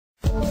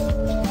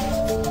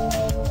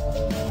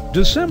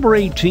December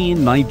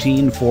 18,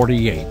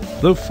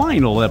 1948, the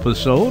final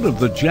episode of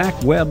the Jack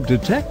Webb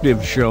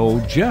detective show,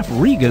 Jeff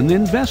Regan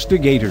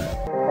Investigator.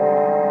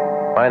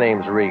 My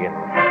name's Regan.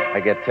 I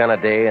get 10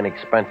 a day in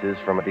expenses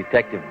from a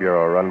detective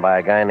bureau run by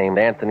a guy named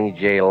Anthony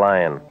J.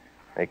 Lyon.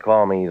 They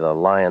call me the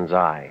Lion's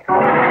Eye.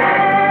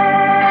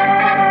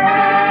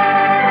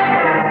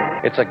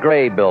 It's a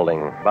gray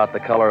building, about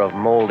the color of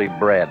moldy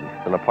bread.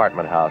 It's an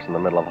apartment house in the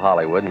middle of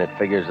Hollywood, and it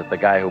figures that the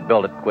guy who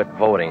built it quit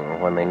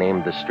voting when they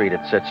named the street it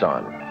sits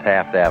on,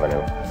 Taft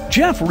Avenue.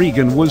 Jeff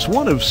Regan was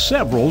one of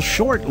several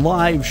short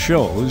live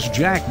shows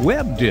Jack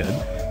Webb did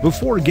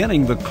before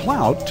getting the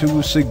clout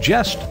to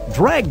suggest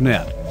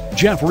Dragnet.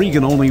 Jeff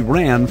Regan only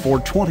ran for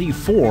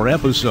 24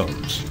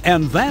 episodes.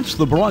 And that's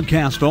the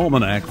Broadcast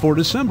Almanac for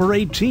December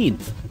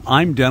 18th.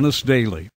 I'm Dennis Daly.